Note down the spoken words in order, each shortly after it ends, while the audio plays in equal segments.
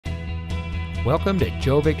Welcome to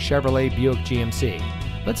Gjovik Chevrolet Buick GMC.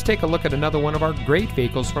 Let's take a look at another one of our great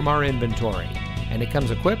vehicles from our inventory. And it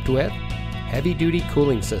comes equipped with heavy-duty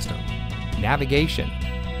cooling system, navigation,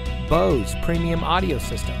 Bose premium audio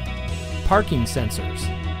system, parking sensors,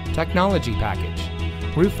 technology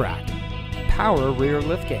package, roof rack, power rear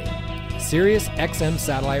liftgate, Sirius XM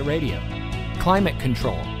satellite radio, climate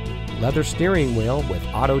control, leather steering wheel with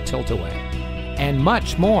auto tilt-away, and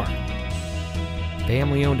much more.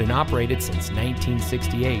 Family owned and operated since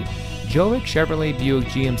 1968, Gjovik Chevrolet Buick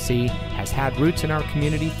GMC has had roots in our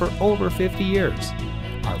community for over 50 years.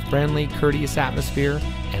 Our friendly, courteous atmosphere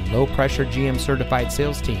and low-pressure GM certified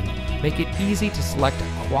sales team make it easy to select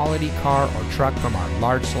a quality car or truck from our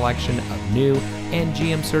large selection of new and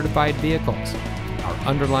GM certified vehicles. Our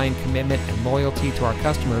underlying commitment and loyalty to our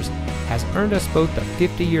customers has earned us both the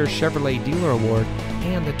 50-year Chevrolet Dealer Award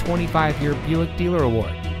and the 25-year Buick Dealer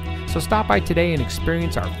Award. So stop by today and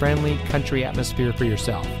experience our friendly country atmosphere for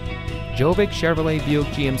yourself. Gjovik Chevrolet Buick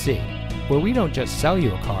GMC, where we don't just sell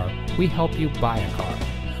you a car, we help you buy a car.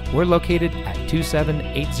 We're located at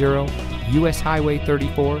 2780 US Highway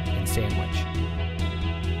 34 in Sandwich.